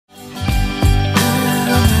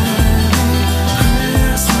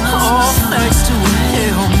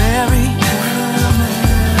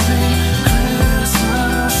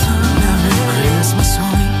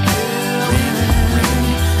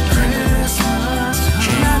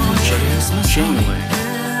jingling.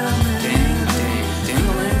 Ding, ding,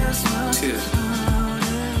 ding-a-ling, too.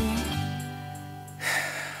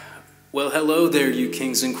 Well, hello there, you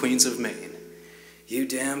kings and queens of Maine. You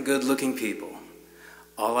damn good-looking people.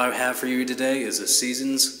 All I have for you today is a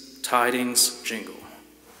season's tidings jingle.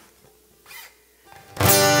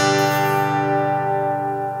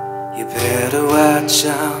 You better watch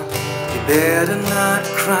out, you better not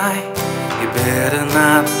cry, you better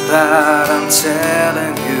not bite, I'm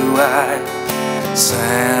telling you why.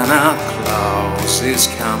 Santa Claus is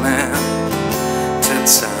coming to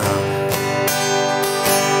town.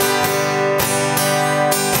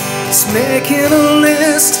 He's making a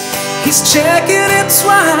list, he's checking it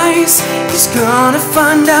twice. He's gonna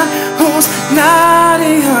find out who's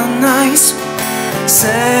naughty or nice.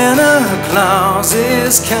 Santa Claus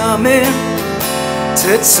is coming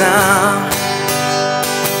to town.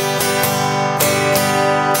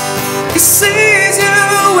 He sees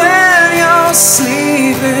you when you're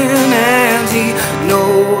sleeping, and he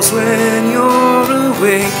knows when you're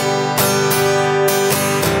awake.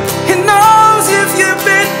 He knows if you've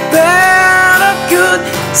been bad or good,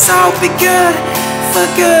 so be good for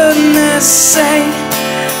goodness sake.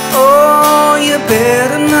 Oh, you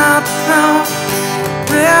better not pout,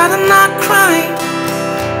 better not cry,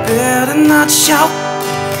 better not shout,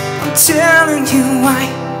 I'm telling you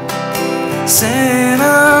why.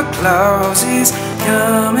 Santa Claus is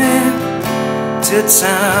coming to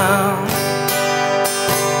town.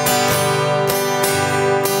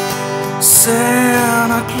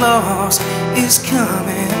 Santa Claus is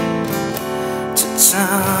coming to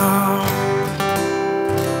town.